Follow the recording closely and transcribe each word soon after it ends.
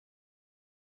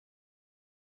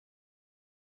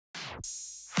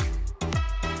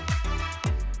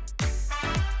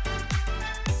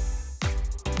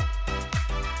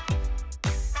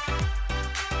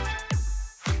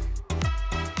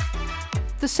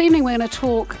This evening we're going to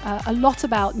talk a lot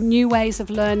about new ways of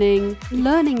learning.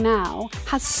 Learning now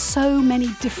has so many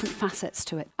different facets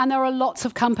to it. And there are lots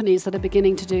of companies that are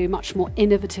beginning to do much more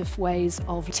innovative ways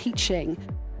of teaching.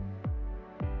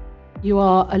 You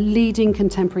are a leading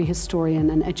contemporary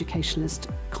historian and educationalist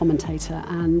commentator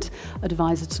and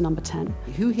advisor to Number 10.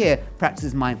 Who here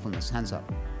practices mindfulness? Hands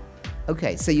up.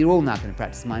 Okay, so you're all now going to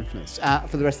practice mindfulness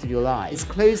for the rest of your lives.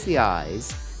 Close the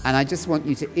eyes, and I just want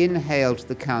you to inhale to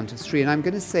the count of 3. And I'm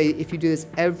going to say, if you do this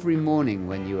every morning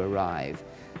when you arrive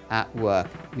at work,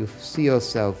 you'll see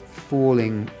yourself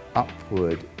falling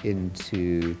upward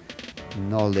into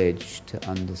knowledge, to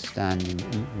understanding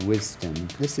and wisdom.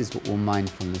 This is what all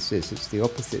mindfulness is. It's the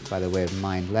opposite, by the way, of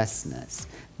mindlessness.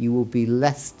 You will be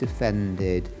less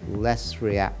defended, less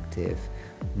reactive,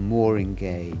 more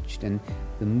engaged. And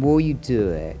the more you do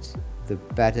it, the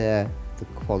better the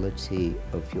quality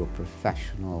of your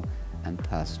professional and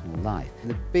personal life.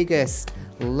 The biggest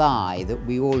lie that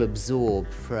we all absorb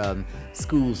from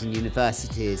schools and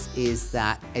universities is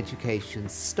that education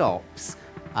stops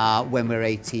when we're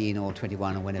 18 or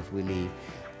 21 or whenever we leave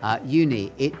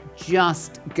uni. It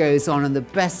just goes on, and the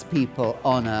best people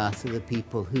on earth are the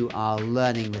people who are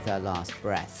learning with their last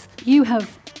breath. You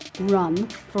have run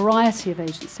a variety of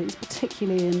agencies,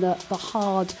 particularly in the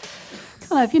hard,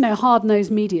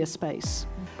 hard-nosed media space.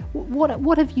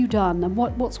 What have you done, and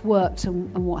what's worked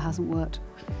and what hasn't worked?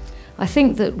 I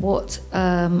think that what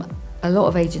a lot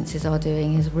of agencies are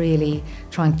doing is really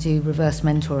trying to do reverse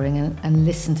mentoring and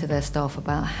listen to their staff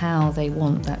about how they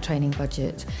want that training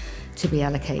budget to be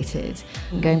allocated.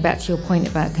 And going back to your point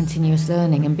about continuous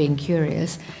learning and being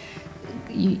curious,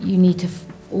 you need to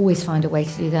always find a way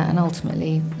to do that, and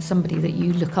ultimately somebody that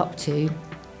you look up to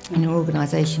in your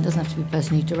organisation doesn't have to be a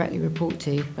person you directly report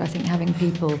to, but I think having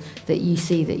people that you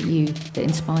see that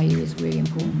inspire you is really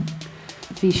important.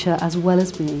 Visha, as well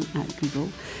as being at Google,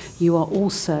 you are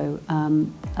also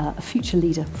a future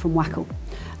leader from WACL,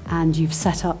 and you've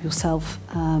set up yourself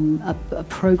a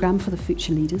programme for the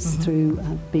future leaders through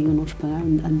being an entrepreneur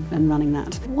and running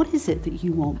that. What is it that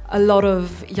you want? A lot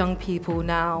of young people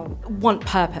now want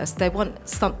purpose. They want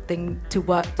something to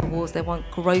work towards. They want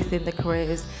growth in their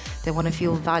careers. They want to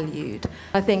feel valued.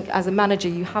 I think as a manager,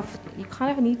 you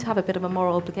kind of need to have a bit of a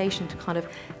moral obligation to kind of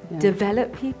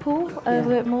develop people a little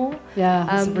bit more. Yeah,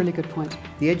 that's a really good point.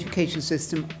 The education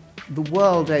system, the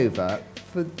world over,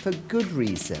 for good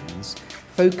reasons,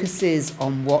 focuses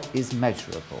on what is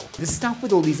measurable. The stuff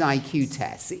with all these IQ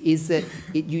tests is that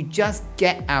you just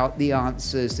get out the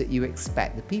answers that you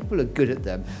expect. The people who are good at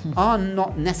them are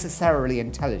not necessarily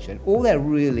intelligent. All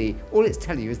it's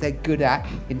telling you is they're good at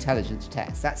intelligence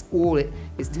tests. That's all it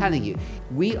is telling you.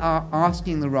 We are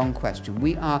asking the wrong question.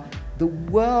 We are, the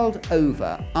world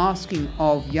over, asking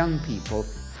of young people,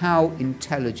 how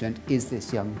intelligent is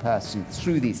this young person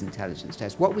through these intelligence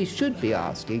tests? What we should be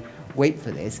asking, wait for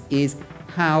this, is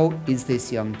how is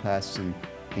this young person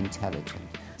intelligent?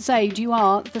 Zaid, you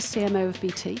are the CMO of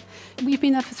BT. You've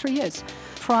been there for 3 years.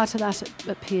 Prior to that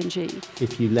at P&G.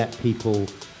 If you let people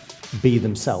be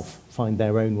themselves, find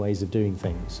their own ways of doing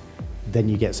things, then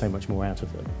you get so much more out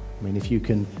of them. I mean, if you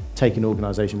can take an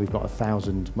organisation, we've got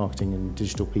 1,000 marketing and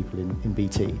digital people in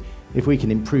BT. If we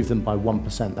can improve them by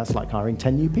 1%, that's like hiring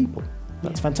 10 new people.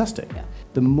 That's fantastic. Yeah.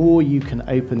 The more you can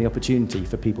open the opportunity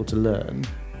for people to learn,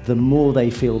 the more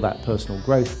they feel that personal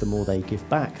growth, the more they give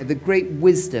back. The great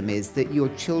wisdom is that your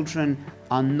children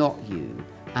are not you.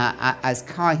 As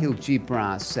Khalil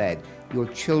Gibran said, your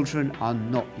children are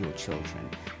not your children.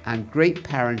 And great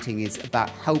parenting is about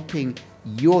helping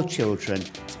your children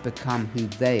to become who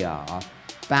they are.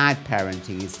 Bad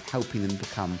parenting is helping them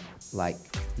become like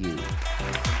you.